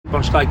So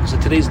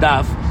today's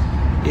daf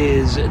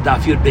is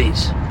Daf Yud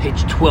Beis,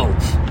 page 12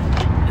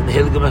 in the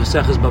Heilige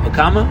Maseches Bava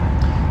Kama,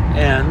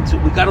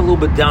 and we got a little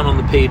bit down on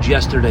the page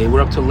yesterday.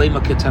 We're up to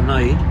Lema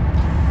Ketanai,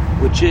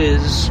 which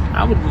is,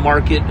 I would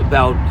mark it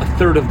about a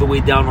third of the way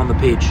down on the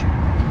page.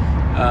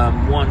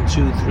 1,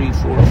 2, 3,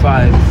 4,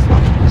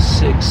 5,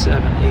 6,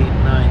 7, 8,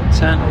 9,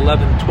 10,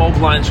 11,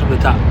 12 lines from the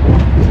top.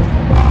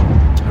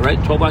 All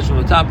right, 12 lines from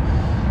the top.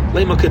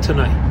 Lema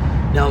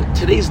Ketanai. Now,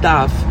 today's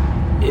daf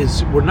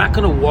is, we're not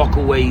going to walk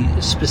away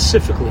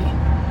specifically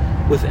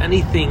with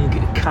anything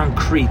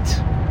concrete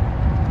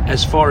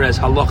as far as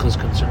halacha is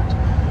concerned.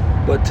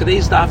 But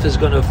today's daf is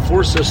going to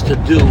force us to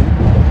do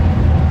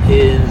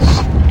is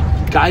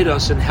guide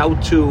us in how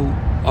to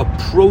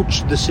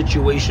approach the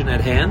situation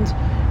at hand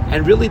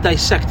and really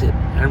dissect it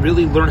and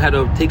really learn how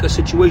to take a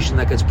situation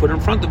that gets put in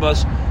front of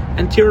us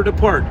and tear it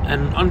apart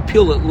and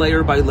unpeel it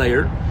layer by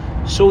layer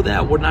so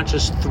that we're not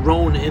just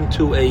thrown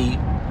into a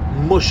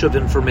mush of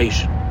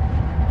information.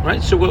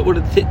 Right, so we're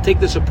going to take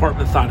this apart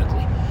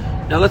methodically.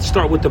 Now let's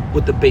start with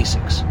the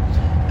basics.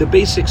 The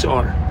basics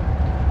are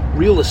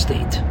real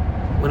estate.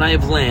 When I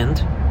have land,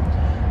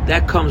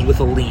 that comes with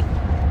a lien.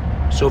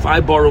 So if I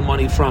borrow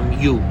money from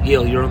you,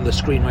 Yale, you're on the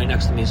screen right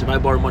next to me. So if I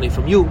borrow money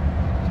from you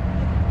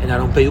and I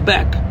don't pay you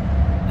back,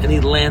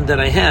 any land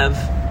that I have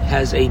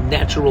has a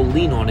natural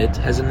lien on it,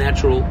 has a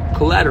natural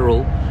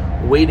collateral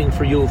waiting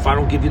for you. If I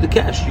don't give you the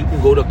cash, you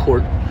can go to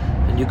court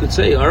and you could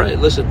say, all right,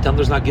 listen,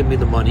 Temler's not giving me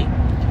the money.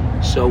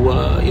 So,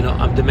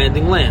 I'm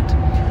demanding land.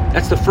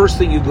 That's the first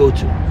thing you go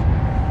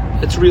to.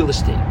 It's real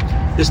estate.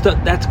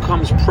 That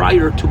comes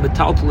prior to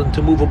metaltalin,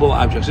 to movable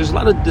objects. There's a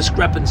lot of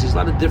discrepancies, a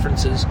lot of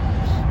differences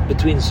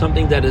between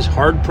something that is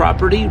hard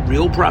property,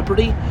 real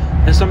property,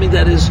 and something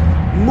that is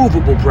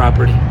movable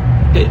property.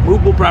 Okay,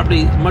 movable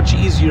property is much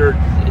easier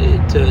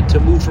to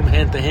move from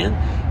hand to hand,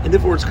 and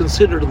therefore it's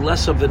considered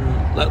less of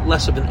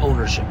an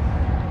ownership.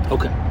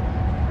 Okay.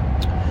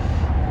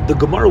 The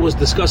Gemara was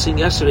discussing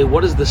yesterday,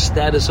 what is the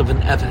status of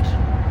an Eved?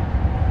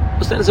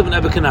 The status of an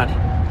Eved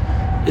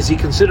Kanani? Is he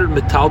considered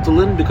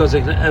metaltalin because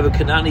an Eved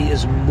Kanani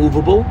is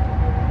movable?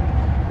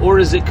 Or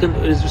is he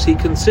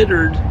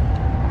considered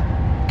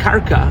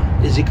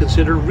karka? Is he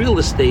considered real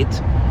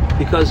estate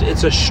because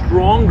it's a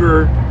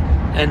stronger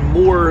and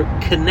more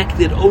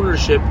connected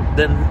ownership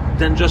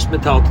than just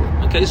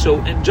metaltalin? Okay,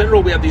 so in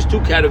general we have these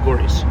two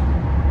categories.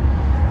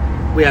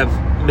 We have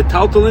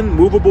metaltalin,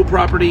 movable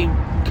property,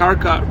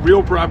 karka,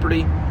 real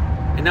property,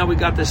 and now we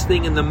got this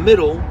thing in the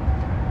middle,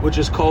 which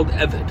is called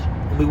Eved.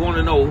 And we want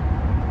to know,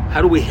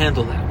 how do we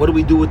handle that? What do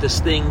we do with this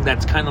thing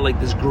that's kind of like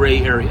this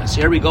gray area?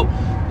 So here we go.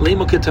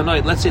 Lema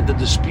Ketanai, let's say the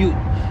dispute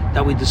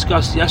that we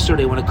discussed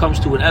yesterday when it comes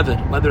to an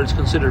Eved, whether it's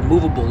considered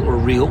movable or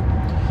real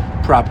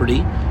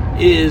property,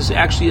 is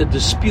actually a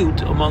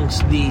dispute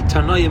amongst the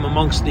Tanaim,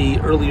 amongst the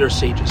earlier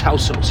sages. How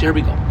so? So here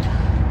we go.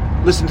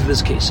 Listen to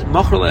this case. If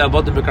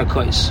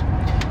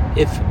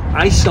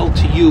I sell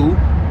to you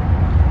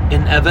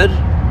an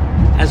Eved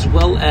as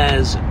well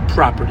as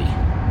property.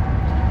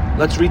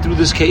 Let's read through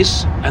this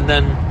case and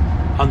then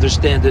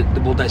understand it,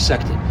 we'll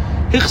dissect it.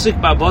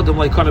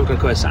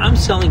 I'm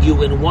selling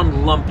you in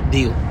one lump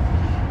deal.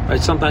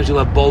 Right? Sometimes you'll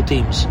have ball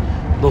teams.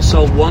 They'll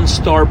sell one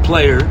star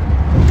player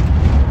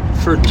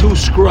for 2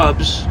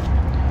 scrubs,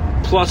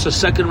 plus a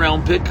second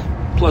round pick,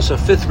 plus a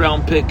 5th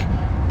round pick,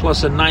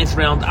 plus a 9th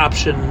round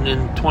option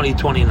in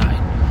 2029,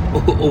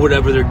 or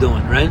whatever they're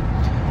doing, right?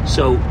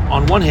 So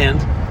on one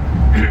hand,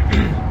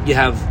 you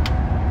have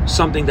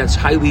something that's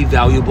highly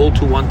valuable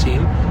to one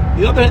team.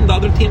 The other hand, the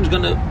other team's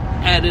going to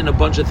add in a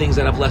bunch of things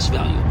that have less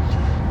value.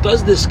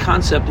 Does this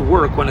concept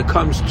work when it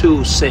comes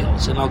to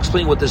sales? And I'll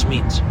explain what this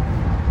means.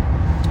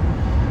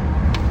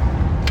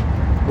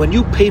 When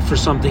you pay for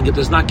something, it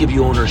does not give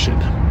you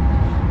ownership.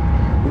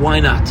 Why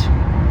not?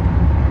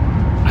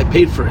 I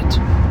paid for it.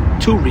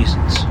 2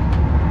 reasons.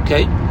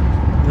 Okay?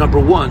 Number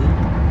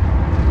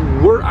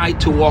 1, were I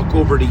to walk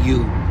over to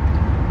you,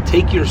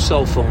 take your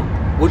cell phone,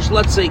 which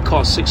let's say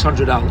costs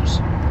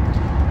 $600,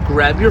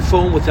 grab your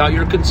phone without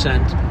your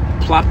consent,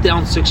 plop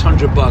down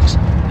 $600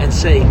 and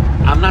say,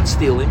 I'm not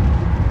stealing,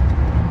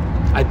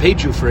 I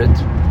paid you for it,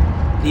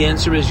 the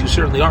answer is you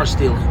certainly are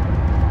stealing.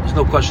 There's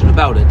no question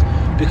about it,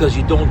 because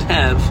you don't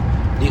have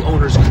the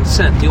owner's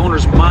consent. The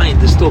owner's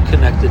mind is still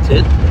connected to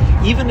it.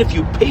 Even if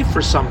you pay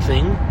for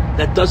something,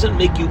 that doesn't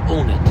make you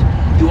own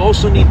it. You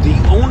also need the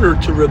owner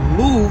to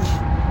remove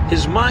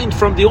his mind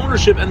from the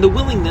ownership and the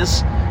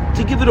willingness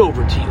to give it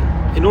over to you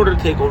in order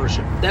to take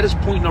ownership. That is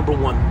point number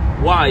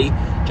 1. Why?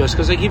 Just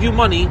because I give you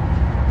money,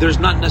 there's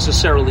not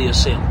necessarily a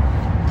sale.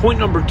 Point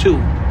number 2,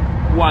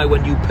 why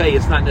when you pay,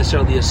 it's not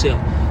necessarily a sale.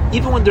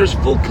 Even when there's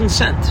full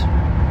consent,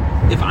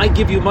 if I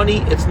give you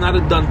money, it's not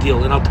a done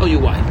deal, and I'll tell you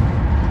why.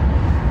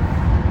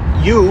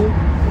 You,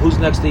 who's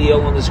next to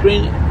Yale on the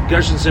screen,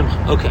 Gershon Simcha,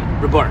 okay,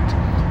 Rebart,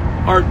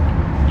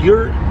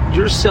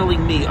 you're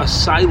selling me a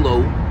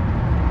silo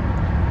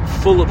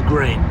full of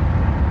grain.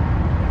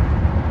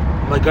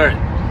 I'm like, all right,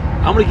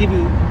 I'm going to give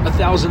you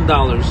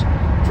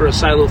 $1,000 for a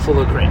silo full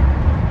of grain.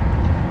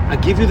 I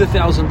give you the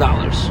 $1,000.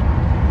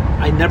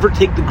 I never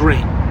take the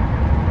grain.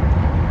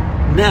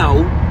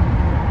 Now,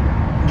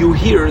 you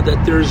hear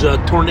that there's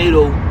a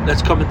tornado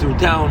that's coming through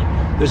town,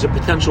 there's a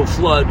potential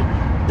flood,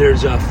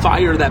 there's a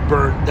fire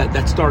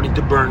that's starting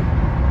to burn.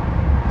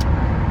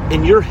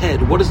 In your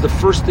head, what is the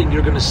first thing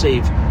you're going to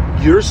save?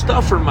 Your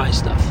stuff or my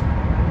stuff?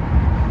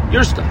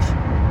 Your stuff.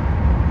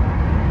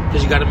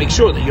 Because you got to make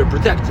sure that you're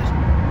protected.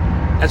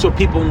 That's what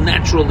people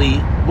naturally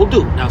will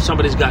do. Now,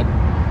 somebody's got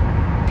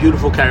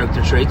beautiful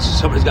character traits,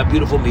 somebody's got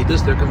beautiful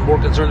midas, they're more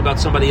concerned about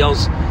somebody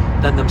else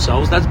than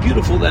themselves. That's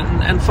beautiful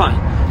and fine.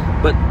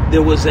 But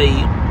there was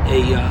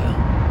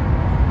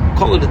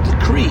call it a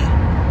decree,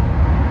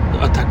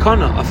 a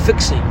takana, a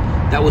fixing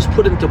that was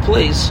put into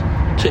place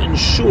to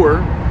ensure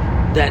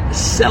that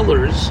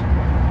sellers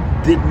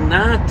did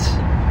not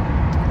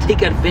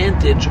take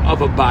advantage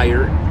of a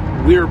buyer,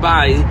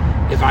 whereby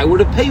if I were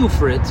to pay you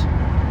for it,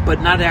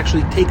 but not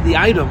actually take the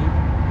item,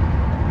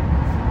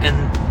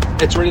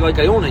 and it's already like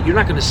I own it, you're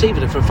not going to save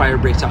it if a fire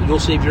breaks out. You'll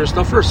save your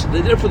stuff first.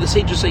 Therefore, the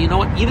sages say, you know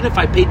what, even if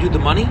I paid you the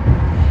money,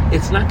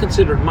 it's not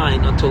considered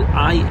mine until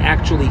I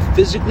actually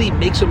physically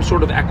make some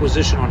sort of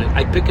acquisition on it.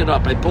 I pick it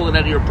up, I pull it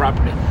out of your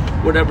property,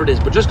 whatever it is.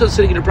 But just because it's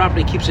sitting in your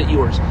property keeps it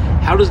yours.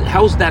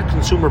 How's that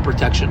consumer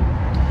protection?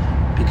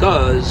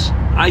 Because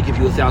I give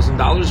you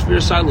 $1,000 for your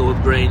silo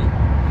of grain,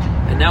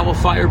 and now a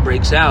fire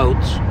breaks out,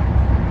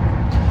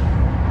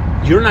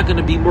 you're not going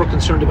to be more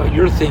concerned about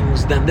your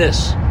things than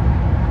this.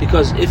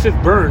 Because if it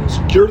burns,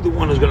 you're the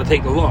one who's going to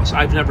take the loss.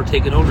 I've never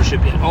taken ownership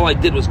yet. All I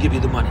did was give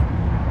you the money.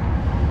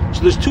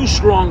 So there's two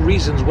strong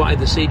reasons why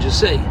the sages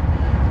say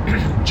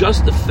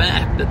just the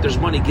fact that there's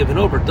money given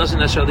over doesn't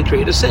necessarily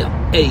create a sale.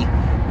 A,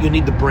 you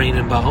need the brain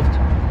involved.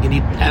 You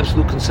need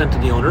absolute consent to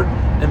the owner.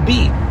 And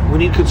B, we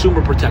need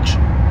consumer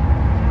protection.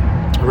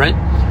 All right?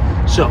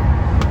 So,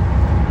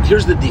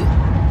 here's the deal.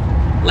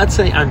 Let's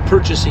say I'm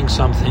purchasing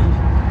something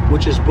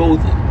which is both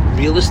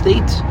real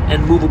estate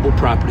and movable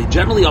property.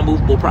 Generally, on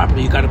movable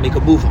property, you got to make a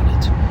move on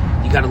it.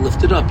 You got to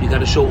lift it up. You got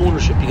to show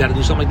ownership. You got to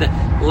do something like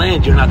that.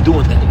 Land, you're not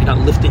doing that. You're not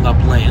lifting up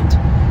land.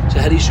 So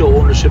how do you show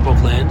ownership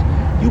of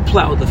land? You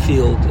plow the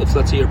field. If,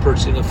 let's say, you're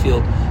purchasing a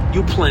field,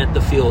 you plant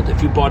the field.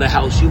 If you bought a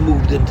house, you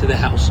moved into the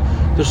house.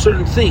 There's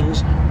certain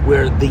things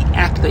where the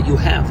act that you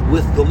have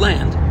with the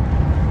land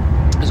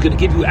is going to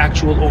give you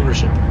actual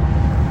ownership.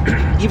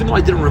 Even though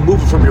I didn't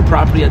remove it from your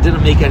property, I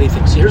didn't make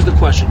anything. So here's the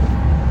question.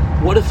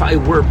 What if I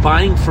were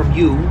buying from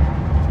you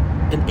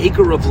an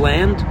acre of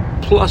land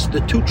plus the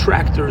 2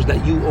 tractors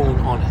that you own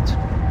on it?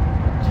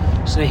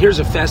 So now here's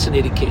a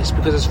fascinating case,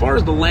 because as far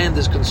as the land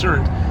is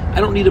concerned,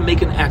 I don't need to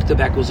make an act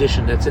of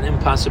acquisition. That's an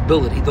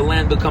impossibility. The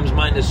land becomes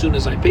mine as soon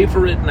as I pay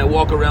for it and I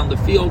walk around the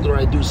field or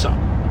I do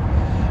something.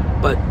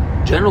 But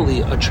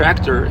generally, a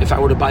tractor, if I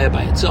were to buy it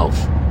by itself,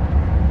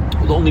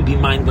 will only be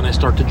mine when I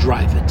start to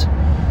drive it,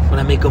 when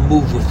I make a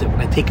move with it,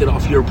 when I take it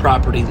off your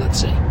property,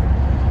 let's say.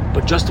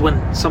 But just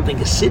when something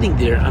is sitting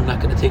there, I'm not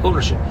going to take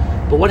ownership.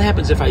 But what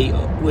happens if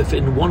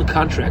in one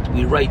contract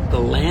we write the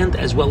land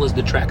as well as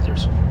the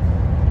tractors?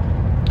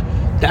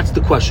 That's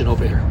the question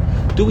over here.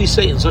 Do we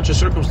say in such a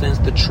circumstance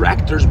the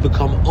tractors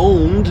become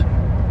owned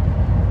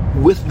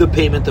with the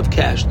payment of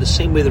cash, the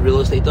same way the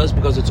real estate does,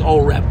 because it's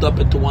all wrapped up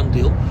into one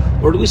deal?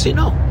 Or do we say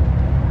no?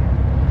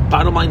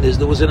 Bottom line is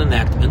there was an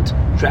enactment.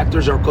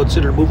 Tractors are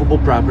considered movable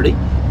property,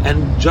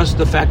 and just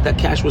the fact that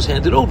cash was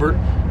handed over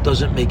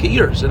doesn't make it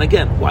yours. And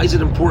again, why is it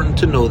important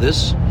to know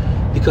this?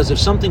 Because if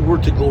something were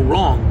to go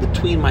wrong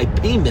between my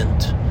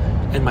payment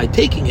and my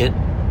taking it,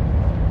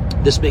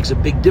 this makes a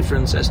big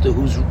difference as to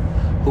who's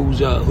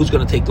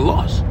going to take the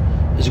loss.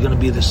 Is it going to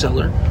be the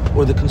seller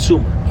or the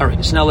consumer? All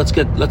right. So now let's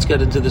get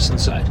into this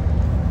inside.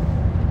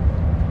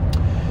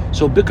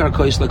 So bikar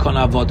kois lekon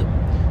avodim.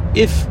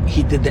 If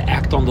he did the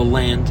act on the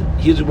land,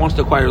 he wants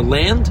to acquire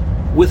land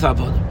with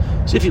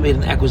avodim. So if he made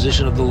an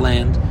acquisition of the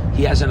land,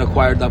 he hasn't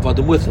acquired the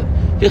avodim with it.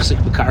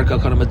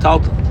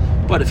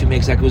 But if he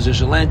makes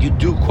acquisition of land, you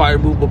do acquire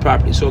movable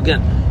property. So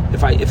again,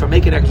 if I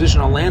make an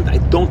acquisition on land, I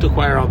don't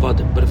acquire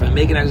avodim. But if I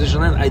make an acquisition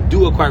of land, I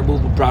do acquire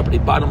movable property.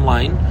 Bottom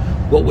line,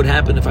 what would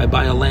happen if I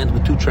buy a land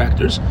with 2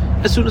 tractors?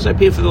 As soon as I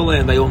pay for the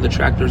land, I own the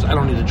tractors. I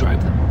don't need to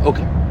drive them.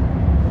 Okay.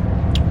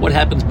 What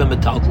happens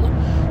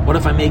b'metaltalin? What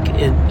if I make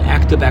an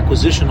active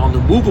acquisition on the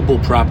movable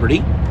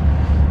property?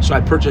 So I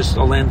purchased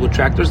a land with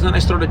tractors, and then I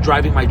started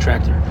driving my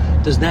tractor.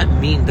 Does that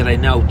mean that I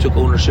now took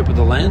ownership of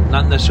the land?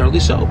 Not necessarily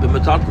so.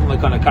 B'metaltalin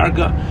like on a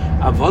karka,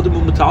 avodim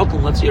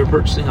u'metaltalin. Let's say you're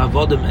purchasing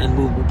avodim and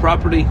movable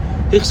property.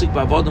 Hichsik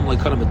b'avodim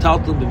like on a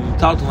metaltalin,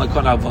 b'metaltalin like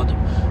on avodim.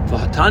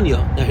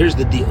 V'hatanya. Now here's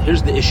the deal.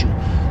 Here's the issue.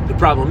 The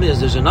problem is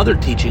there's another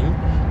teaching.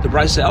 The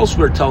Brisa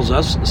elsewhere tells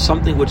us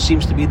something which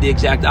seems to be the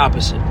exact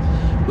opposite,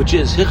 which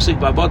is hichsik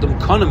b'avodim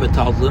kana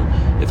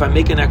metaltalin. If I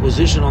make an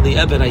acquisition on the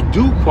eved, I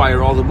do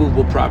acquire all the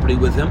movable property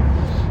with him.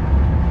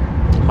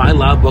 My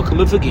lab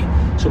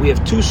bakamifagi. So we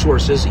have 2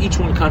 sources, each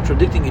one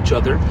contradicting each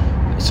other.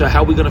 So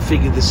how are we going to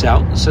figure this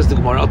out? Says the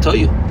Gemara. I'll tell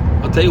you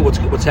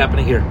what's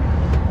happening here.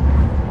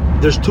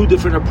 There's 2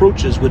 different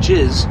approaches, which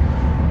is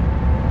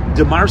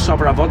Demar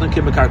Savar Avodim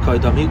Kimikar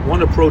Kaidami.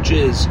 One approach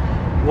is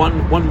one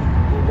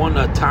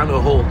Tana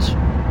holds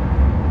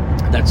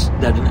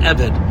that an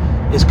Eved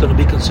is going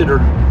to be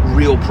considered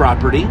real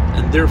property,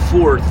 and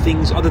therefore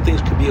other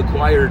things could be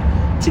acquired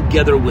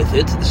together with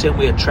it. The same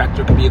way a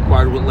tractor could be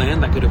acquired with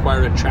land, I could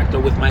acquire a tractor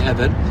with my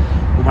Eved.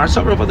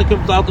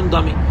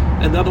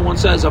 And the other one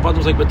says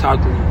Avadim like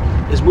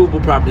Betarklin is movable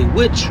property,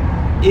 which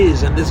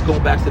is, and this is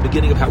going back to the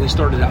beginning of how we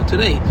started out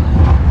today,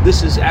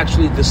 this is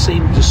actually the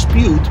same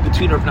dispute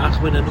between Rav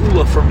Nachman and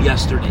Ula from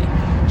yesterday.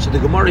 So the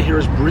Gemara here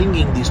is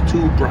bringing these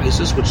two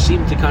brises, which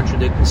seem to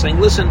contradict, and saying,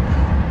 listen,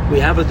 we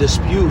have a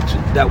dispute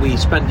that we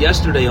spent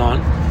yesterday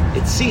on.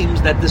 It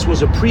seems that this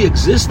was a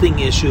pre-existing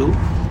issue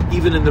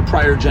even in the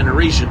prior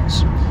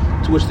generations.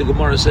 To which the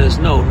Gemara says,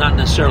 no, not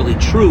necessarily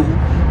true.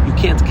 You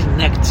can't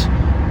connect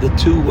the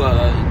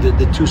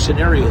two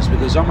scenarios,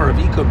 because Amar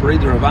Avika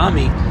Breder of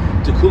Ami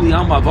to Kuli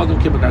Alma Avodim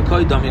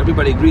Kibakarkoidami,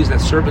 everybody agrees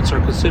that servants are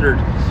considered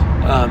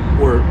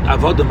or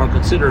Avodim are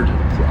considered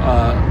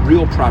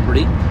real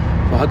property.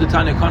 And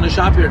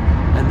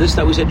this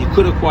that we said you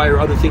could acquire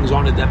other things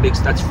on it,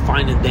 that's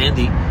fine and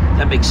dandy.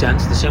 That makes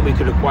sense. The same way you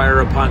could acquire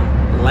upon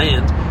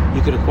land,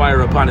 you could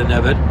acquire upon an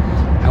Eved.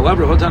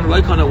 However, what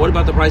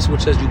about the price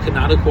which says you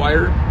cannot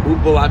acquire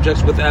movable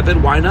objects with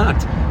Eved? Why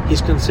not?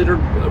 He's considered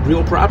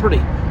real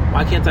property.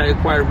 Why can't I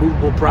acquire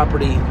movable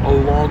property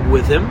along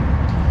with him?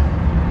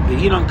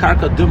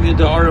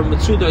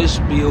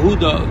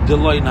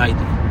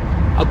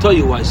 I'll tell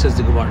you why, says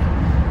the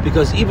Gemara.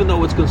 Because even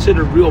though it's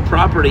considered real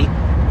property,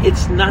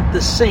 it's not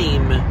the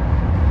same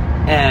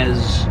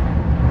as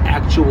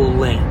actual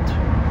land.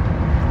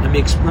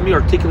 Let me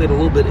articulate a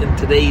little bit in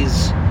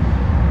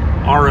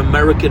our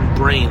American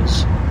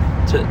brains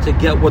to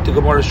get what the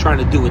Gemara is trying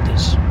to do with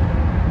this.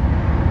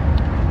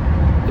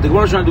 What the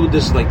Gemara is trying to do with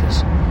this is like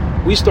this.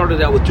 We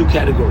started out with two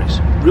categories: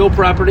 real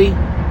property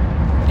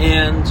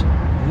and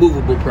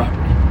movable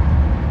property.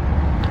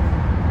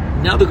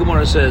 Now the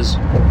Gemara says,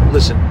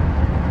 listen,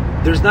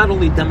 there's not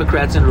only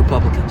Democrats and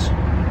Republicans.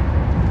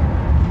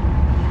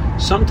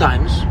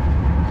 Sometimes,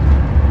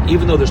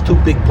 even though there's two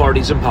big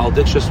parties in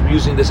politics, just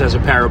using this as a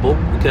parable,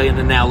 okay, an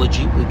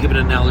analogy, we give an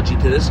analogy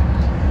to this,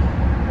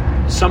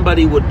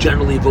 somebody would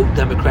generally vote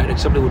Democratic,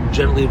 somebody would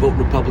generally vote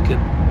Republican.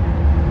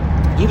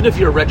 Even if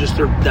you're a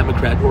registered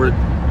Democrat or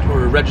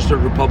a registered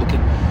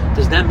Republican,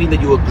 does that mean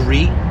that you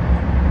agree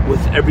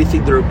with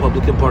everything the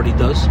Republican Party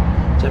does?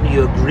 Does that mean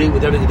you agree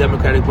with everything the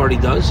Democratic Party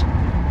does?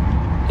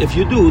 If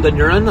you do, then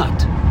you're a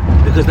nut,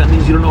 because that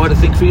means you don't know how to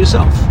think for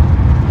yourself.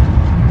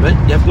 Right?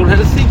 You have to learn how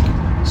to think.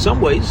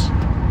 Some ways,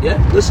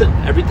 listen,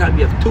 every time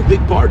you have two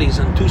big parties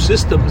and two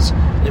systems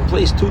in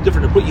place, two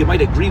different approaches, you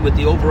might agree with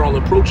the overall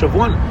approach of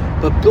one,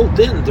 but built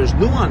in, there's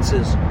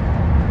nuances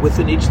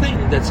within each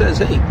thing that says,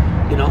 hey,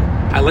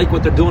 I like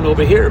what they're doing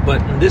over here,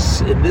 but in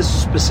this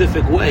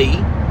specific way,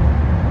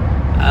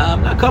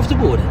 I'm not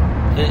comfortable with it.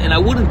 And I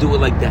wouldn't do it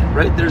like that,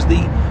 right? There's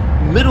the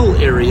middle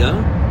area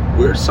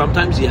where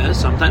sometimes yes,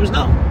 sometimes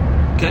no.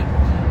 Okay?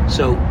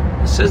 So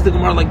it says the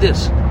Gemara like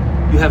this.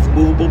 You have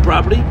movable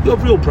property, you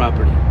have real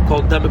property,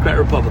 called Democrat,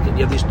 Republican.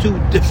 You have these two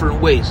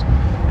different ways.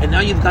 And now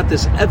you've got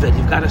this Eved,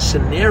 you've got a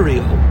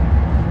scenario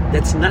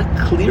that's not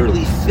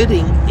clearly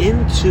fitting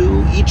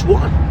into each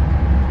one.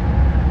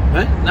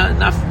 Right?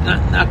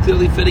 Not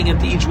clearly fitting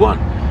into each one.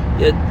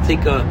 You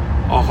take a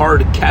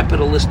hard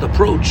capitalist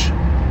approach.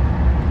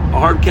 A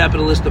hard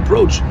capitalist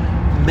approach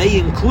may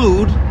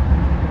include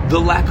the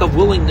lack of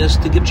willingness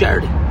to give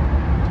charity.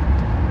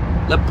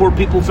 Let poor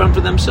people fend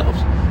for themselves.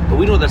 But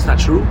we know that's not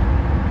true.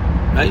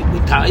 Right? We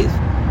tithe,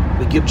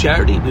 we give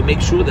charity, we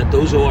make sure that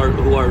those who are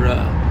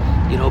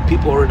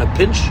people who are in a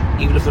pinch,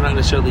 even if they're not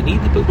necessarily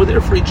needy, but we're there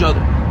for each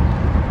other.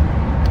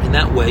 In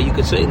that way, you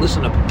could say,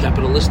 listen, a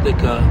capitalistic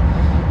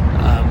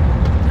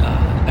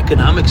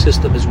economic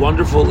system is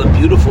wonderful and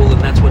beautiful,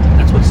 and that's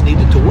what's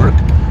needed to work.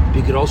 But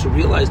you could also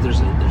realize there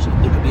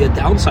could be a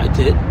downside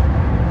to it.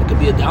 There could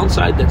be a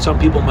downside that some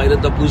people might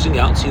end up losing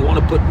out. So you want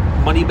to put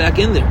money back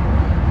in there,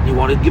 and you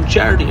want to give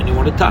charity, and you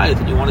want to tithe,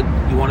 and you want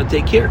to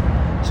take care.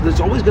 So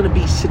there's always going to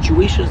be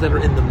situations that are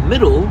in the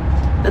middle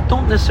that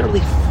don't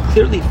necessarily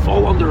clearly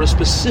fall under a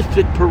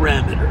specific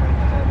parameter.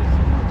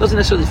 Doesn't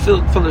necessarily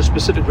fall under a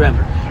specific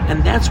parameter.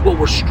 And that's what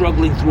we're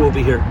struggling through over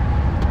here.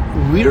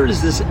 Where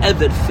is this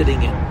Eved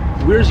fitting in?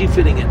 Where is he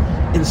fitting in?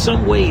 In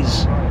some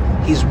ways,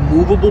 he's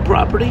movable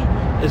property.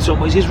 In some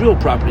ways, he's real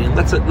property. And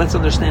let's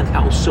understand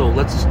how so.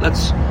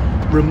 Let's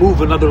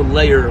remove another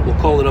layer, we'll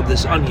call it, of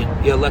this onion.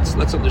 Yeah,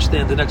 let's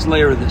understand the next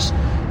layer of this.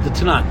 The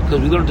Tanakh,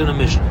 because we learned in a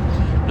Mishnah.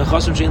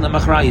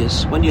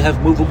 When you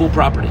have movable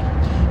property,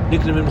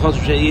 it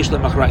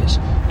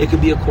can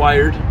be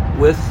acquired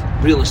with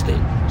real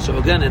estate. So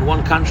again, in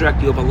one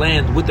contract you have a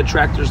land with the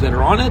tractors that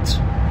are on it.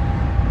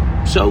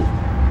 So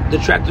the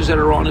tractors that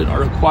are on it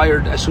are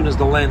acquired as soon as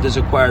the land is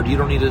acquired. You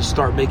don't need to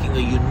start making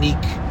a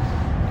unique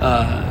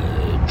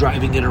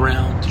driving it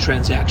around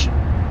transaction.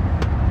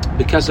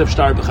 Because of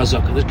Shtar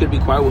B'Chazaka. This could be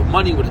acquired with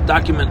money, with a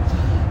document,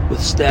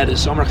 with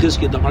status. Amar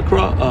Chizkiya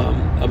Damakra.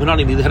 How do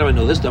I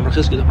know this? Amar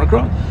Chizkiya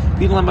Damakra.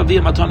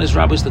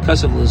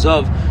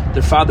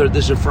 Their father,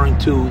 this is referring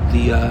to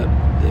the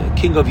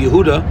king of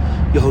Yehuda,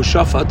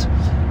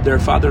 Yehoshaphat. Their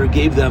father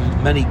gave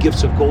them many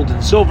gifts of gold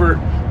and silver.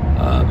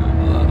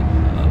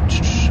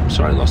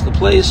 I lost the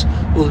place.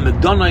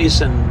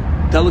 U'lemigdonais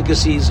and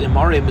delicacies in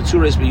Mare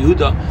Mitzures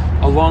Yehuda,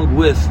 along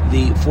with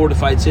the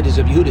fortified cities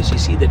of Yehuda. So you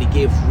see that he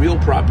gave real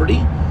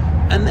property,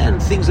 and then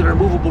things that are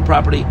movable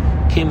property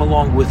came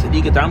along with it.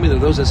 There are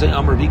those that say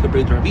Amar Ravika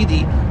Breit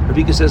Ravidi.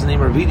 Ravika says the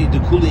name of Ravidi.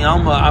 Dukuli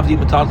Alma Avdi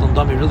Metaltal and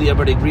Dami. Really,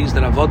 everybody agrees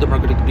that avodim are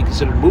going to be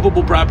considered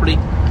movable property.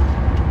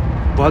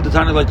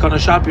 Bahadutani like Kana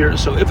Shapir.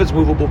 So if it's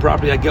movable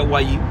property, I get why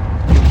you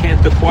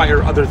can't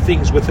acquire other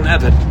things with an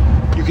Eved.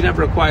 You can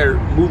never acquire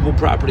movable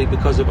property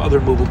because of other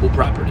movable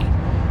property.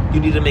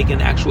 You need to make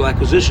an actual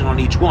acquisition on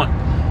each one.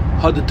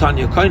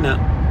 Hadutanya Kaina.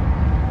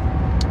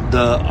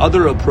 The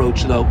other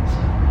approach, though,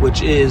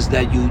 which is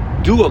that you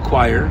do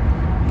acquire,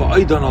 but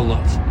I don't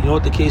love. You know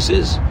what the case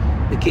is?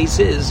 The case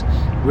is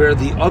where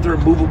the other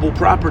movable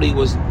property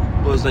was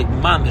like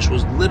mamish,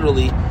 was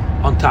literally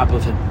on top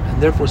of him,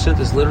 and therefore since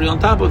it's literally on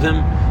top of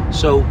him,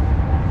 so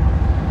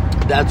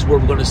that's where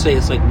we're going to say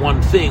it's like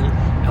one thing.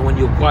 And when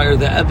you acquire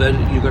the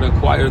eved, you're going to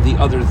acquire the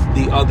other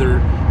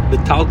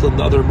metalton,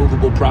 the other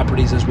movable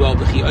properties as well.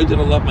 I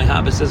don't love my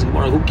habit, says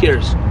Gemara. Who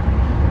cares?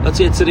 Let's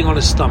say it's sitting on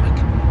his stomach.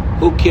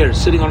 Who cares?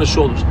 Sitting on his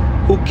shoulders.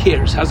 Who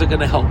cares? How's it going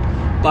to help?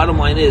 Bottom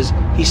line is,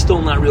 he's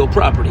still not real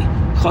property.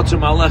 Chatzar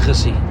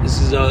Malechasi.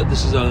 This is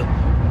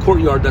a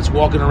courtyard that's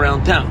walking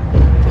around town.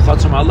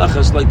 Chatzar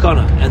Malechas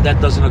Laikana, and that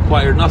doesn't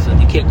acquire nothing.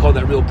 You can't call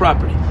that real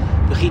property.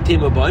 If you're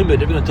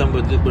going to tell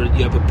me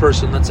you have a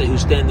person, let's say,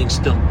 who's standing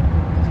still.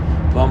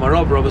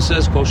 Rava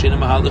says,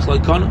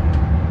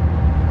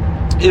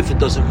 if it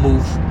doesn't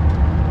move,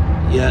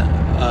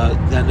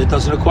 then it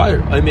doesn't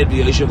acquire.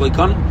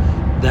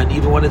 Then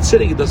even when it's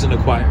sitting, it doesn't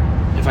acquire.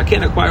 If I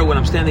can't acquire when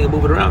I'm standing and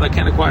moving around, I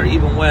can't acquire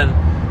even when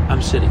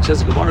I'm sitting.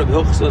 Says the Gemara, the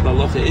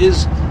halacha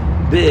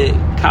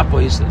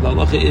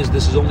is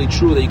this is only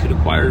true that you could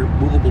acquire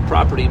movable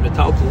property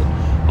metaltal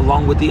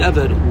along with the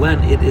eved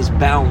when it is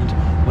bound,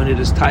 when it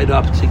is tied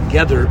up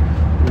together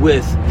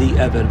with the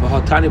eved.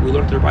 We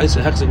learned that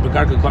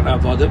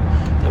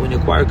when you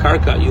acquire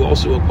karka, you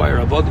also acquire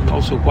avodim, you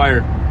also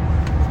acquire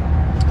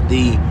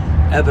the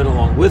eved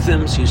along with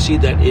him. So you see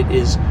that it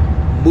is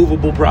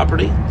movable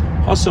property.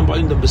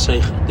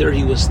 There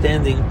he was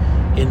standing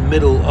in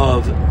middle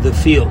of the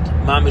field,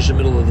 mamish in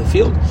the middle of the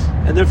field,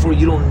 and therefore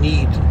you don't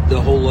need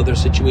the whole other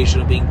situation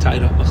of being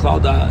tied up. Which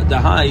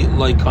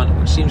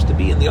seems to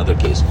be in the other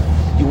case,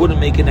 you wouldn't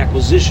make an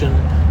acquisition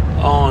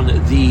on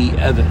the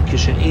eved.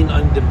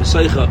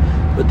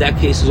 But that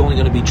case is only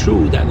going to be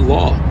true, that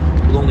law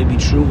will only be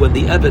true when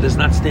the eved is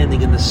not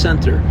standing in the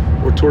center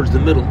or towards the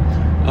middle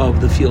of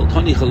the field.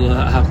 This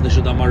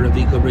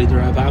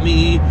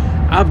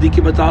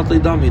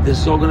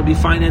is all going to be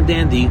fine and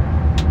dandy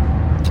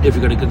if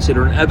you're going to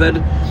consider an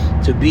eved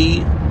to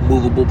be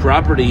movable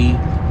property.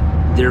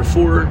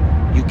 Therefore,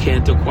 you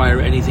can't acquire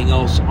anything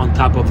else on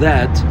top of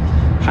that.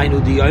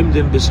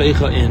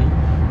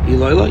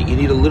 You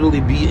need to literally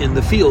be in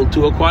the field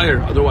to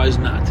acquire, otherwise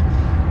not.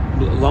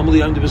 Why in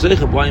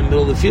the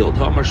middle of the field?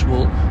 So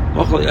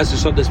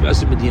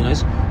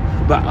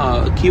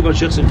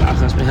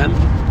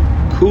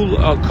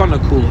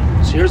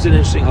here's an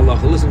interesting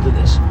halacha. Listen to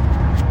this.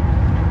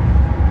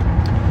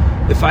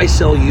 If I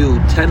sell you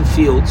 10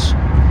 fields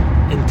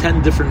in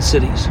 10 different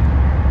cities,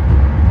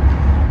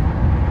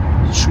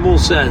 Shmuel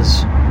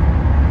says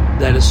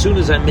that as soon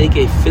as I make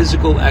a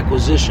physical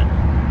acquisition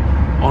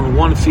on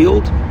one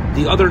field,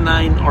 the other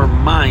 9 are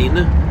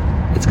mine.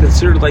 It's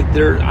considered like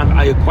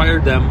I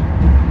acquired them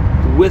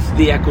with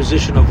the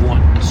acquisition of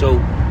one. So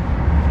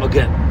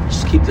again,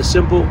 just keep this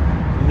simple.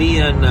 Me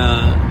and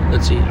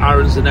let's see,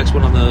 Aaron's the next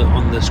one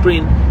on the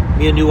screen.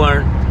 Me and you,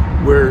 Aaron,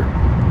 we're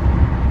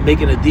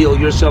making a deal.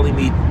 You're selling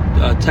me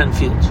 10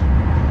 fields,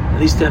 and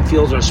these 10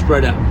 fields are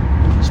spread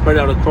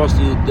out across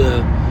the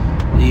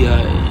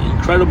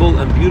incredible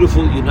and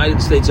beautiful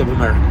United States of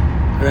America.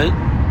 Right?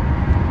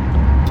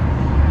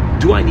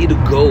 Do I need to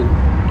go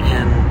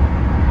and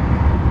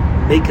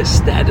make a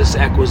status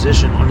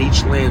acquisition on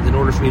each land in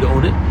order for me to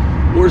own it,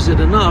 or is it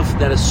enough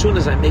that as soon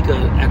as I make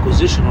an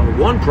acquisition on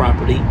one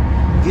property,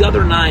 the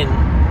other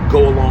 9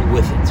 go along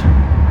with it,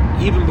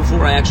 even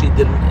before I actually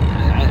did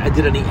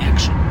any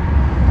action?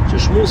 So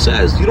Shmuel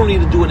says you don't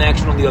need to do an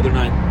action on the other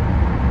 9.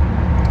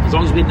 As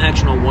long as we made an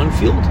action on one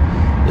field,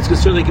 it's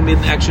considered they can make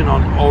an action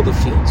on all the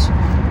fields.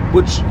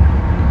 Which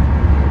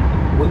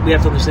we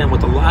have to understand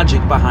what the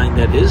logic behind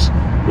that is.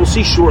 We'll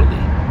see shortly.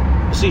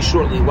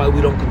 Why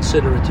we don't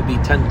consider it to be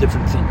 10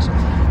 different things.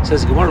 It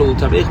says Gemara,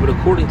 but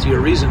according to your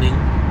reasoning,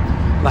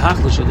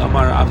 according to the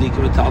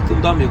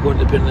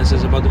opinion that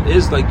says about them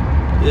is like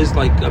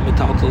a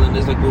metaltal,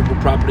 is like movable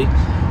property.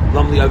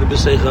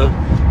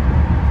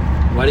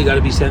 Why do you got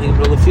to be standing in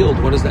the middle of the field?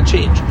 What does that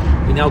change?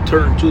 We now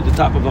turn to the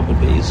top of Amud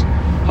Beis.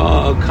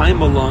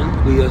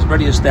 We have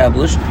already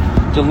established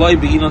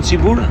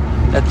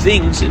that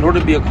things, in order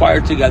to be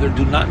acquired together,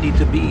 do not need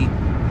to be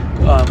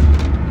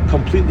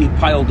completely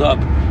piled up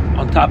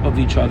on top of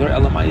each other.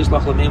 So what are you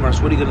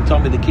going to tell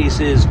me? The case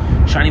is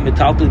shiny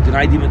metaltal,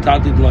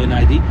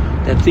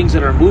 that things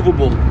that are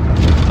movable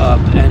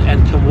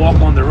and can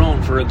walk on their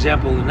own, for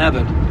example, an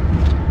eved,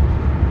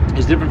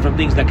 is different from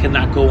things that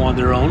cannot go on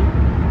their own.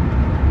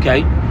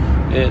 Okay,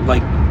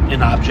 like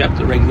an object,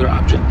 a regular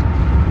object.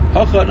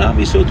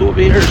 So to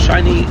over here,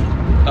 shiny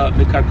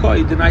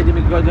mikarkoi denied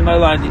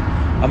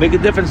I'll make a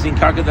difference in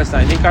karka that's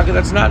 90, karka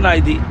that's not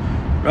 90,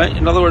 right?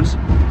 In other words,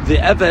 the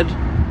eved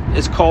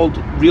is called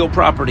real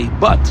property,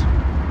 but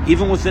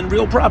even within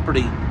real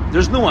property,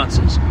 there's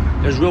nuances.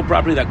 There's real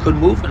property that could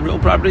move and real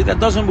property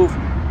that doesn't move.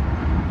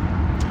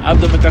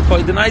 Avda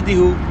mikarkoi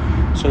denaidihu,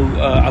 so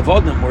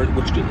avodim,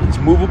 which is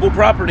movable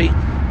property,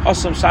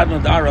 hasam sadna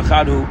da'ara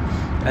chadu,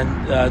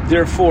 and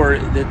therefore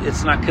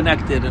it's not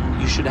connected,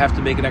 and you should have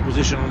to make an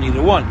acquisition on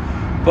either one.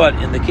 But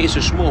in the case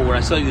of Shmuel, where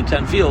I sell you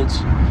 10 fields,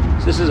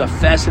 so this is a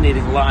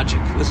fascinating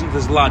logic. Listen to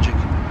this logic.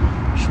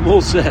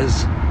 Shmuel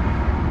says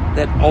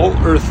that all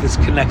earth is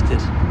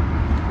connected.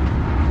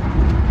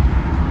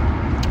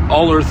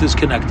 All earth is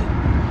connected.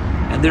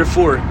 And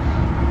therefore,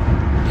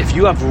 if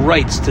you have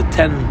rights to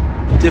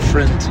 10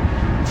 different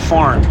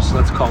farms,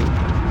 let's call it,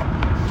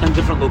 10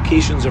 different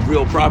locations of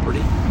real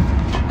property,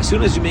 as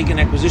soon as you make an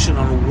acquisition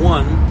on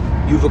one,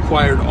 you've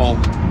acquired all.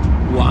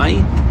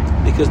 Why?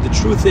 Because the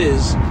truth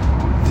is,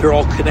 they're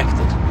all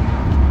connected.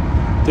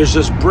 There's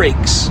just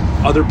breaks.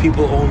 Other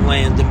people own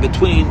land in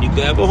between. You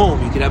could have a home,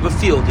 you could have a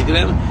field,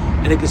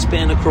 and it could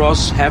span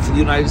across half of the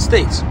United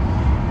States.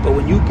 But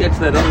when you get to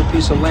that other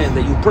piece of land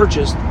that you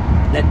purchased,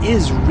 that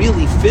is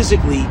really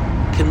physically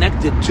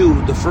connected to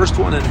the first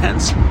one, and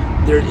hence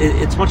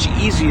it's much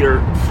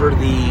easier for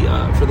the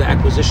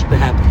acquisition to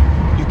happen.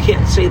 You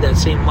can't say that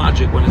same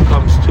logic when it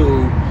comes to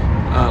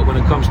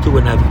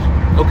an eved.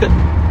 Okay,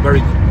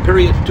 very good.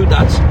 Period. 2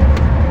 dots.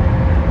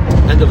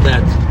 End of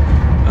that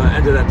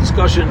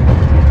discussion.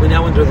 We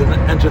now enter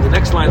the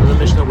next line of the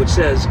Mishnah, which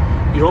says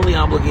you're only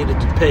obligated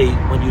to pay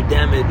when you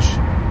damage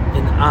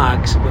an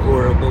ox,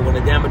 or when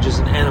it damages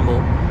an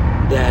animal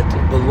that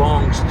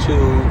belongs to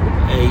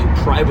a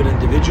private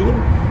individual,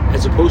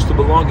 as opposed to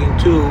belonging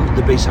to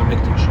the Beis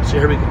HaMikdash. So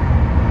here we go.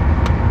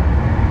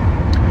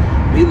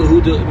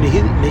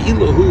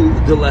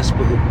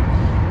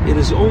 It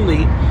is only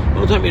the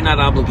only time you're not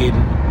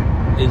obligated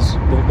is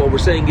what we're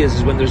saying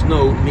is when there's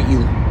no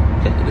me'ilah.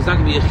 Okay? There's not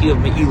going to be a chi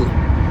of me'ilah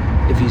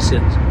if he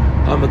sins.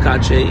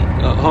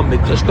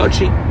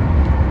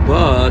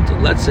 But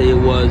let's say it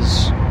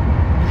was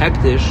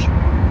hektish,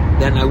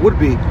 then I would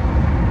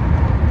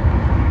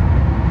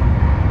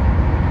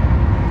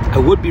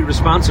be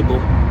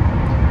responsible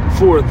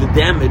for the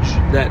damage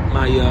that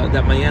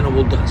my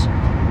animal does.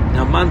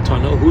 Now,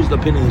 Mantano, who's the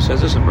opinion who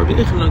says this? Is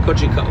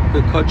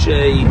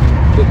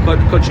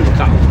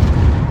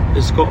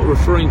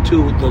referring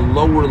to the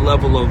lower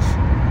level of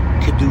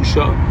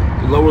kedusha,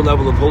 the lower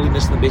level of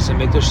holiness in the Beis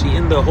HaMikdash. See,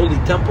 in the holy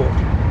temple,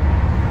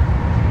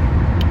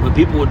 when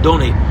people would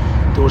donate,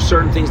 there were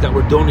certain things that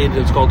were donated.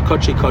 It's called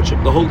koche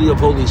kochim, the holy of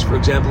holies. For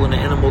example, an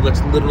animal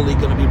that's literally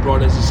going to be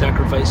brought as a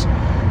sacrifice,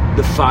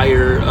 the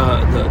fire,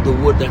 the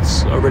wood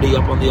that's already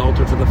up on the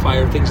altar for the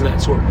fire, things of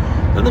that sort.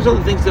 Then there's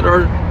other things that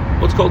are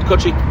what's called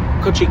koche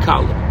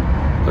kalim.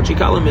 Koche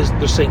kalim is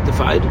they're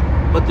sanctified,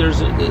 but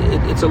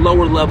it's a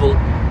lower level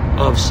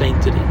of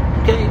sanctity.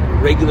 Okay,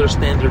 regular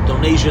standard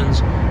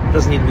donations. It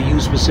doesn't need to be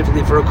used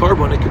specifically for a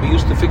carbon. It could be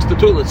used to fix the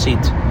toilet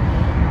seat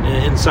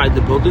inside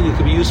the building. It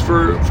could be used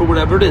for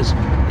whatever it is.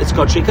 It's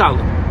koche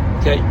kalim.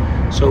 Okay,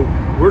 so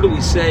where do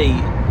we say,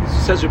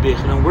 says Rabbi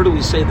Yechanan, where do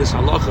we say this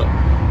halacha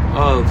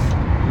of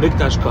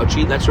mikdash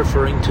kochi? That's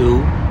referring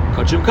to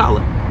kochim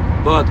kalim.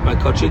 But by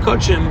koche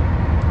kochim,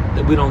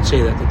 that we don't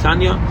say that. The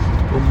Tanya,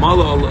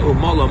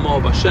 umala mal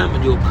b'Hashem,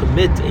 and you'll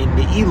commit a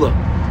me'ilah,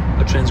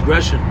 a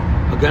transgression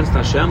against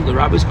Hashem. The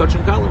Rabbi's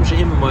kochim kalim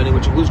she'im money,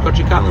 which includes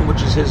koche kalim,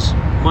 which is his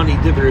money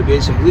dividend,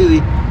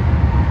 basically.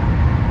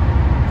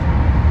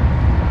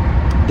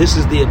 This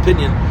is the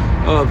opinion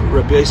of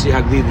Rabbi Yossi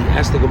Haglili.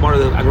 Ask the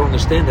Gemara, I don't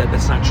understand that.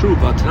 That's not true,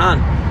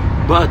 Batanan.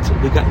 But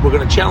we're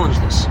going to challenge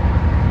this.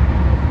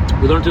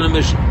 We learned in a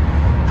mission.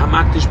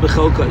 Hamakdish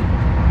bechelkai.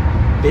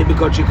 Baby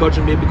kochi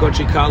kochim, baby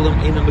kochi kalim,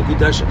 ina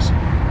mekudeshes.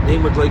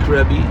 Name it like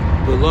Rabbi,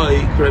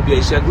 Beloi, Rabbi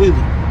Yossi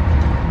Haglili.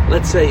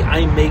 Let's say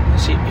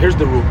see, here's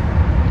the rule.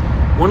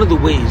 One of the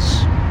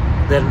ways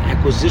that an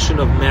acquisition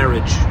of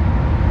marriage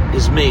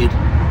is made,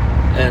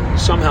 and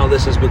somehow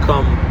this has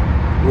become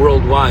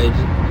worldwide,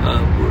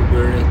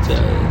 where it,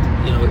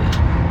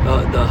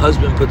 the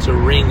husband puts a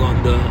ring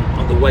on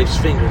the wife's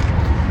finger.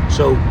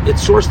 So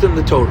it's sourced in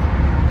the Torah.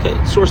 Okay,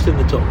 it's sourced in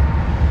the Torah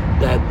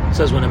that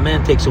says when a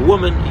man takes a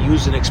woman, he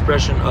uses an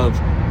expression of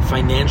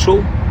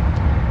financial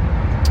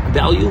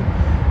value,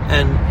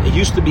 and it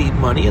used to be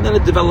money, and then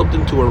it developed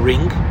into a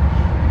ring.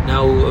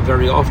 Now,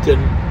 very often,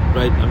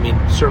 right? I mean,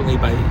 certainly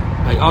by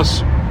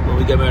us when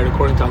we get married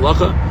according to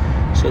halacha,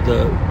 so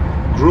the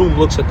groom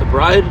looks at the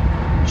bride.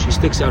 She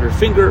sticks out her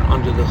finger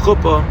under the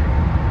chuppah,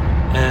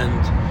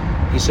 and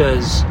he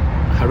says,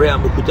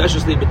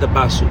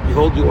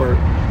 behold, you are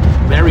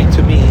married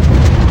to me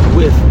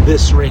with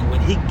this ring.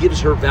 When he gives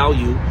her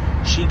value,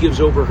 she gives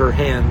over her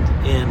hand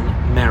in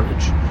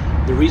marriage.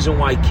 The reason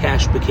why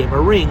cash became a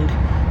ring,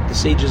 the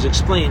sages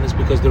explain, is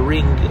because the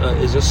ring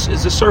is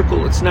a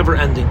circle. It's never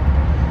ending.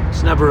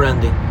 It's never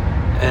ending.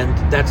 And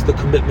that's the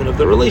commitment of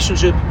the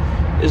relationship,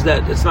 is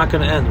that it's not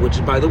going to end.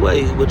 Which, by the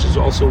way, which is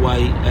also why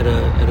at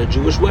a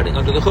Jewish wedding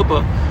under the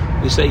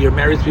chuppah, we say you're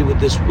married to me with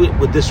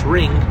this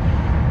ring,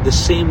 the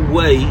same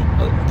way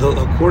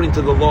according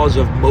to the laws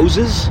of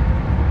Moses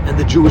and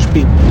the Jewish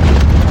people.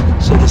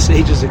 So the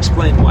sages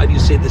explain, why do you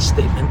say this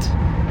statement?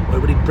 Why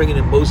would he bring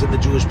in Moses and the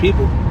Jewish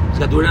people? He's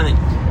got to do anything.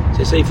 So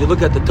they say, if you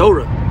look at the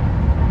Torah,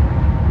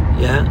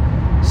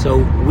 so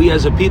we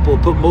as a people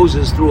put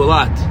Moses through a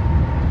lot.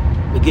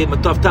 We gave him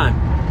a tough time.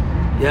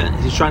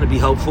 He's trying to be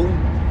helpful,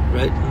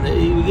 right?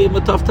 And we gave him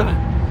a tough time.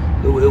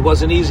 It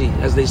wasn't easy.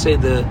 As they say,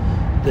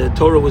 the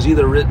Torah was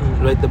either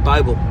written, right, the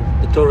Bible,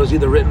 the Torah is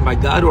either written by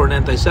God or an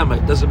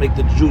anti-Semite. It doesn't make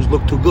the Jews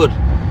look too good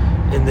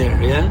in there,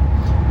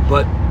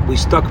 But we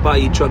stuck by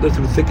each other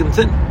through thick and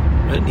thin,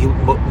 right?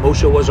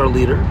 Moshe was our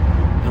leader,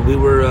 and we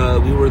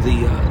were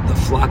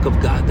the flock of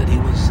God that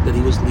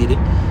he was leading.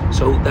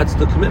 So that's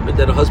the commitment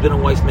that a husband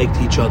and wife make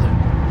to each other.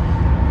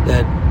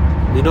 That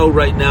we know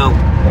right now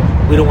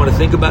we don't want to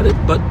think about it,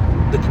 but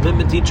the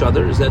commitment to each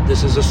other is that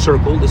this is a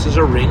circle, this is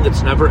a ring,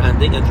 it's never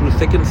ending, and through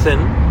thick and thin,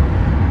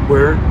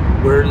 we're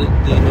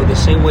the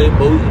same way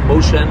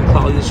Moshe and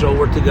Klal Yisrael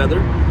were together,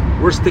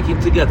 we're sticking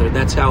together.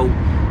 That's how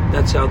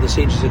the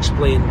sages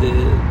explained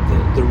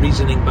the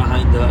reasoning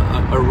behind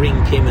a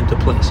ring came into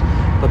place.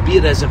 But be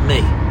it as it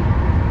may,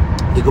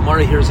 the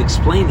Gemara here is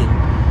explaining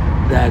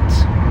that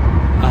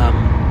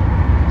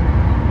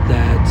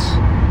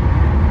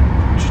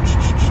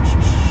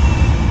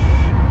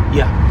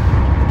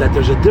that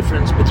there's a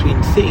difference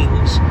between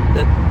things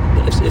that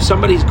if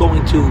somebody's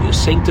going to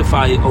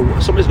sanctify,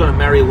 or somebody's going to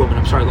marry a woman,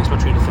 I'm sorry, I lost my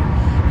train of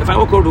thought. If I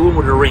walk over to a woman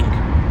with a ring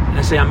and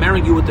I say, I'm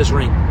marrying you with this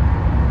ring,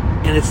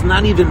 and it's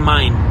not even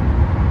mine,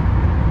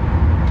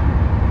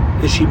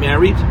 is she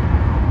married?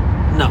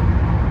 No,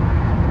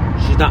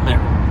 she's not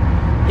married.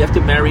 You have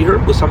to marry her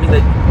with something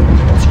that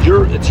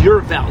it's your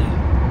value.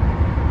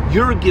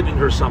 You're giving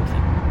her something.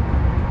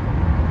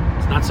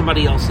 It's not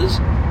somebody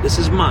else's. This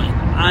is mine.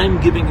 I'm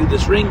giving you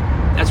this ring.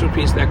 That's what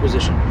creates the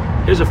acquisition.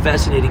 Here's a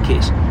fascinating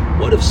case.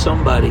 What if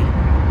somebody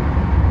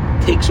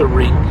takes a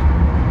ring,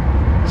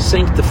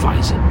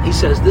 sanctifies it? He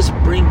says this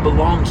ring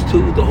belongs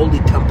to the holy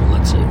temple,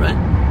 let's say, right?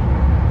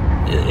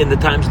 In the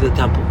times of the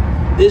temple.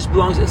 This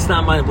belongs, it's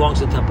not mine, it belongs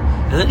to the temple.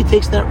 And then he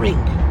takes that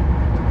ring.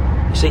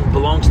 He's saying it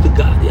belongs to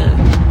God,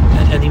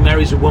 and he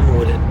marries a woman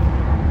with it.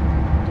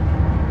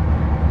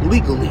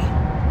 Legally,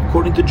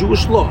 according to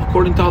Jewish law,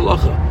 according to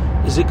halacha,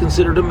 is it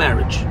considered a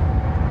marriage?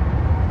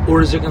 Or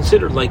is it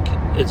considered like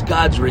it's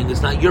God's ring,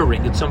 it's not your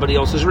ring, it's somebody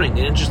else's ring?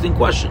 An interesting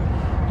question.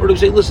 Or do we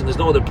say, listen, there's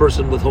no other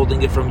person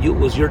withholding it from you, it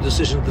was your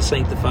decision to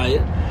sanctify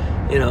it?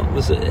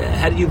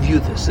 How do you view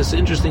this? This is an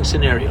interesting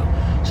scenario.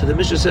 So the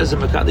Mishnah says in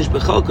Mekadesh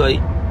Bechalkai,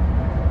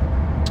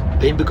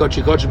 Bein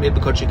B'Kodesh Kodesh, Bein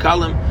B'Kodesh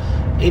Kalim,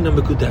 Einam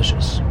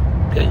B'Kudeshes.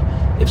 Okay?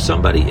 If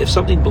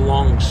something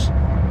belongs,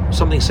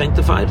 something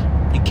sanctified,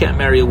 you can't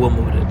marry a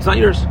woman with it. It's not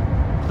yours.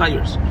 It's not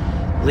yours.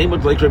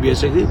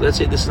 Let's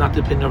say this is not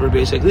the opinion of Rabbi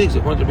Yisrael.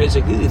 According to Rabbi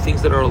Yisrael,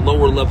 things that are a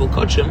lower level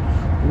kachim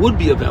would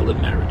be a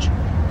valid marriage.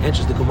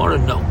 Answers the Gemara,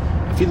 no.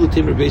 Where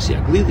did Rabbi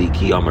Yisrael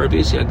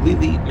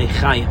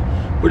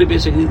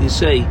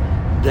say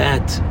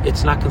that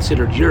it's not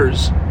considered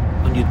yours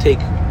when you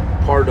take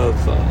part of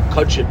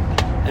kachim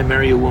and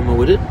marry a woman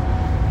with it?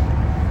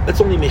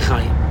 That's only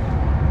mechayim,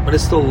 but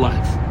it's still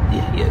alive.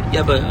 You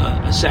have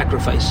a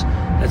sacrifice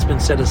that's been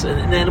set aside,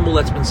 an animal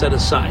that's been set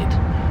aside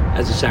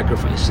as a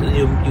sacrifice, and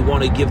you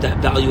want to give that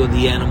value of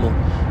the animal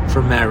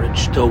for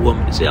marriage to a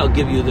woman. You say, I'll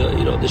give you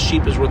the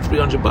sheep is worth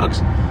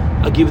 $300.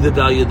 I'll give you the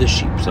value of the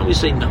sheep. Somebody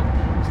say no,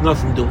 it's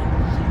nothing doing.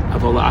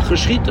 But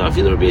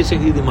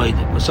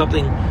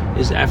something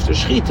is after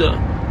shchita,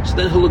 so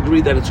then he'll agree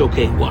that it's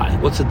okay. Why?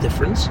 What's the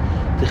difference?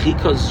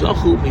 Because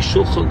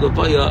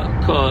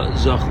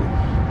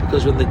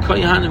when the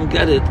Kohanim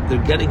get it,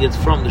 they're getting it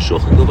from the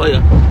Shulchan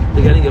Gavaya,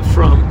 they're getting it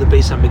from the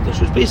Beis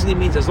HaMikdash, which basically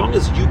means as long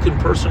as you can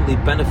personally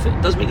benefit,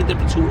 it doesn't make a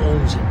difference who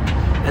owns it.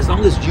 As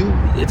long as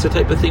it's a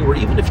type of thing where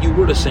even if you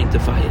were to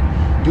sanctify it,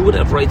 you would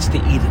have rights to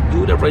eat it, you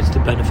would have rights to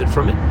benefit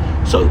from it.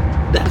 So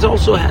that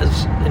also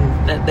has,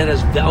 and that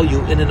has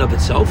value in and of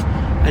itself,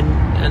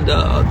 and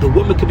the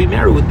woman could be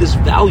married with this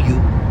value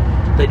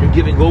that you're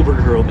giving over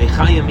to her.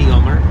 Mechayim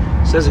Yomar.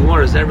 Says the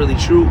Gemara, is that really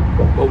true?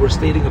 What we're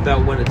stating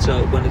about when it's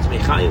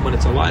mechayim, when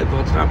it's alive? We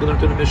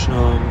learned in the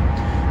Mishnah.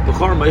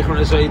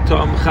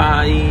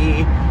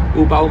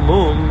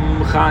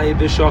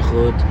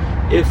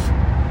 If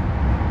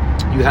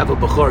you have a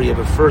bachar, you have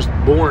a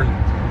firstborn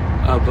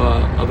of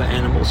an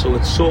animal, so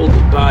it's sold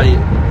by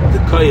the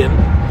kohen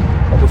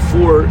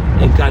before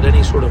it got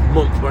any sort of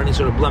mumf or any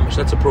sort of blemish.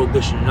 That's a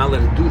prohibition. You're not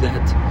allowed to do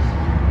that.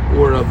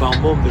 Or a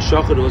balmum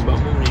b'shachad, it was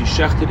balmum and you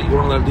shechted it. You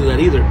weren't allowed to do that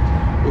either.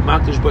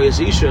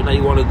 Now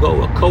you want to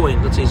go, a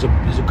Kohen, let's say he's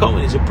a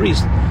Kohen, he's a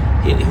priest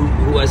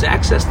who has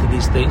access to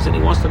these things, and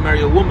he wants to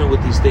marry a woman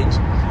with these things.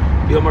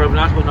 Yomar Rav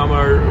Nachman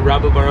Amar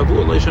Rabba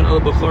Baravu Leishon El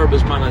Bechor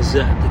Bezman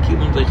Hazeh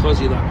Tekimon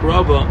Teichazi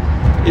Lakrava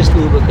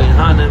Islu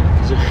Lekayhanim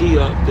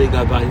Zechia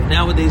Begavayu.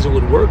 Nowadays it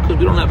would work because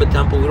we don't have a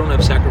temple, we don't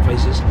have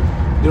sacrifices,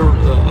 we don't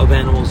of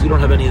animals, we don't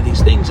have any of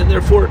these things, and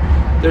therefore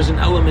there's an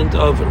element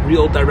of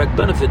real direct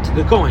benefit to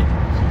the Kohen.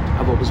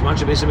 At the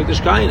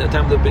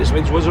time the Beis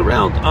Hamikdash was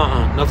around,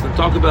 nothing to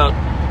talk about.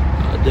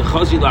 The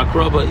Chazi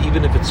Lakrava,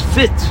 even if it's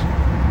fit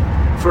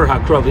for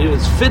Hakrava, even if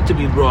it's fit to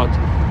be brought,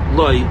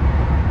 Loi,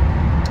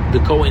 the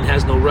Kohen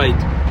has no right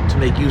to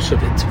make use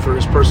of it for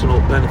his personal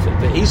benefit.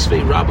 The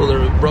Eisvei Rabba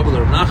Rav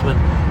Nachman,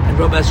 and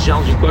Rabbi asks a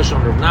challenging question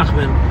on Rav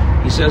Nachman.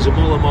 He says, So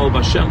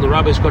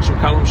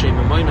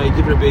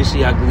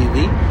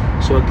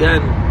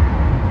again,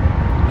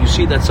 you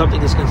see that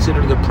something is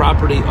considered the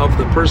property of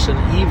the person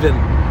even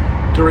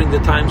during the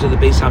times of the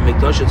Beis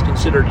HaMikdash. It's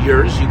considered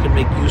yours. You can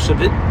make use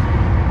of it.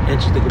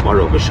 Answers the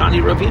Gemara,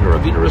 Mashani Ravina.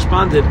 Ravina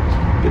responded,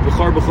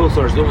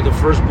 is dealing with the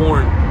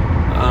firstborn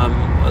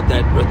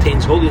that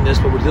retains holiness,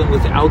 but we're dealing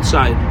with the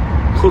outside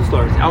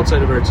Chutzlars,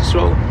 outside of Eretz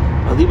Yisrael.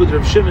 Alibud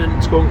Rav Shimon,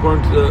 it's going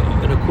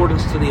in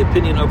accordance to the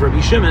opinion of Rabbi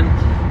Shimon,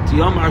 to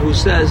Yamar, who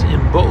says, in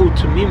Bo'u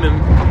Tumimim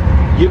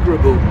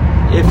Yigrabu,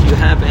 if you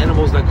have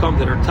animals that come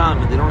that are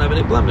tam and they don't have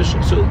any blemish,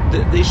 so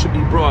they should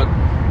be brought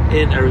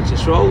in Eretz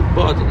Yisrael,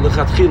 but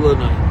lechatchila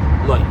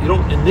you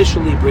don't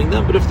initially bring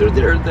them, but if they're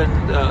there,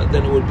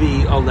 then it would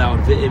be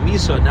allowed.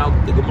 Ve'emisa, now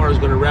the Gemara is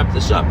going to wrap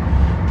this up.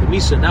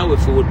 Ve'emisa, now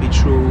if it would be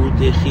true,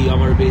 dechi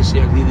amar beisi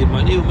aglili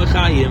maniu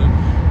mechayim,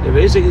 it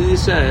basically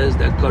says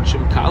that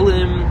kachim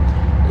kalim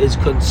is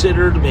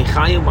considered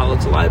mechayim while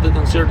it's alive, is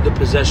considered the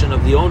possession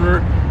of the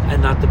owner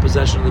and not the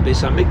possession of the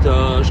Beis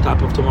HaMikdash.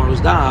 Top of tomorrow's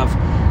daf.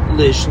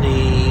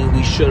 Lishni,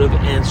 we should have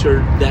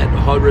answered that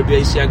hara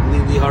beisi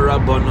aglili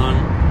harabanan,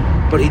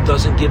 but he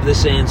doesn't give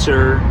this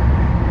answer.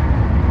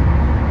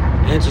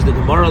 Answers the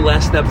Gemara.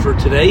 Last step for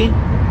today.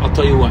 I'll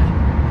tell you why.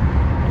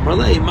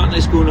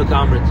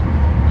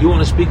 You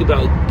want to speak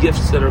about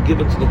gifts that are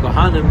given to the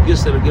Kohanim,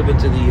 gifts that are given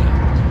to the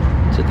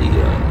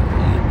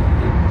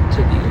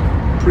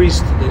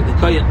priest, the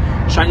Kohen.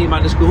 Shani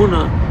Matnes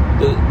Kahuna.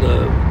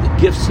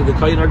 The gifts to the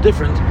Kohen are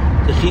different.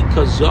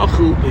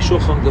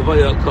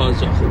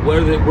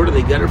 Where do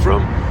they get it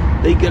from?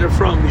 They get it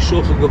from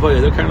Mishulchan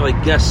Gavaya. They're kind of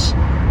like guests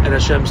at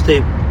Hashem's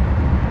table,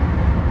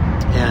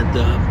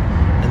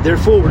 and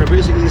therefore, when it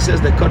basically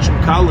says that Kachim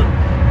Kalim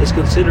is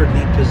considered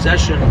the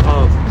possession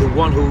of the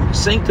one who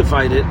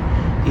sanctified it,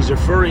 he's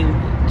referring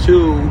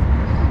to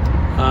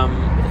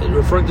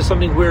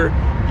something where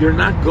you're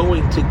not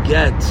going to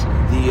get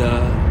the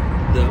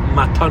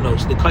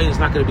matanos. The Kohen is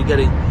not going to be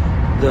getting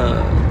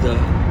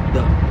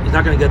he's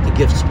not going to get the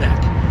gifts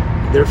back.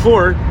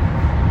 Therefore,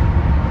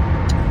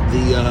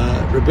 the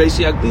Rebbe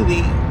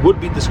Aglili would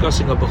be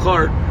discussing a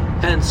Bechar.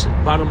 Hence,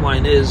 bottom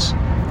line is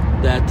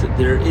that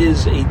there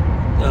is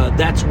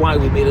that's why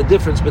we made a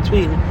difference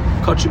between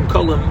Kachim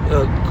Kalim,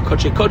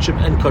 Kachim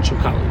and Kachim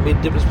Kalim. We made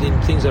a difference between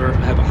things that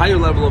have a higher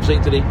level of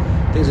sanctity,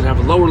 things that have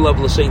a lower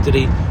level of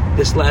sanctity.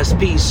 This last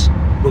piece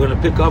we're going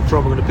to pick up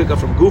from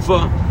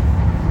Gufa,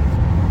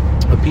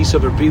 a piece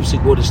of a previously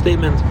quoted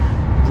statement.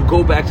 We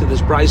go back to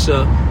this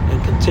brisa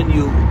and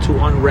continue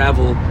to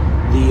unravel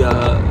the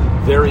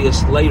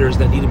various layers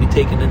that need to be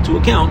taken into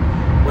account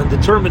when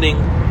determining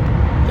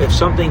if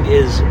something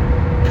is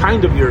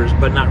kind of yours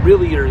but not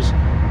really yours.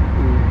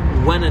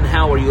 When and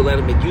how are you allowed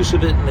to make use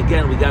of it? And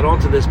again, we got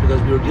onto this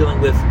because we were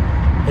dealing with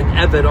an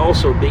Eved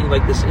also being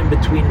like this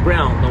in-between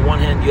ground. On the one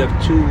hand, you have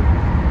two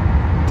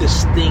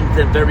distinct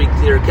and very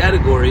clear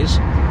categories,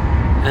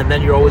 and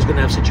then you're always going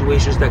to have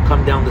situations that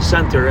come down the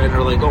center and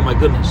are like, oh my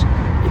goodness,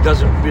 it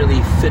doesn't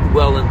really fit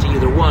well into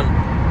either one.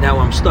 Now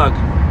I'm stuck.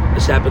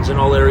 This happens in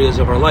all areas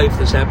of our life.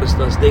 This happens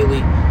to us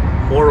daily.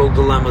 Moral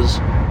dilemmas,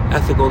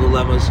 ethical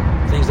dilemmas,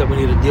 things that we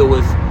need to deal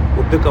with.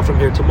 We'll pick up from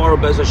here tomorrow,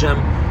 Bez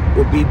Hashem.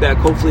 We'll be back.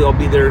 Hopefully, I'll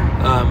be there.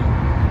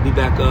 Be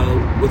back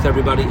with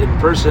everybody in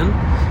person,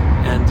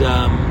 and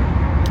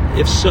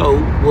if so,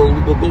 we'll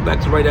go back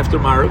to right after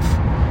Mariv,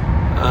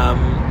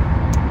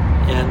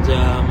 and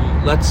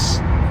let's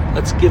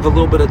give a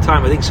little bit of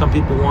time. I think some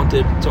people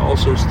wanted to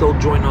also still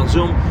join on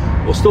Zoom.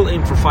 We'll still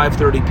aim for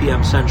 5:30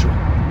 p.m. Central.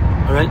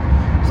 All right,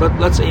 so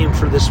let's aim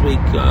for this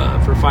week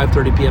for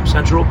 5:30 p.m.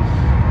 Central.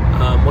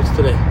 What's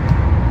today?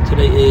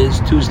 Today is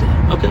Tuesday.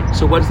 Okay,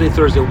 so Wednesday,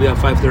 Thursday will be at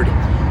 5:30.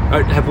 All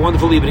right, have a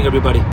wonderful evening, everybody.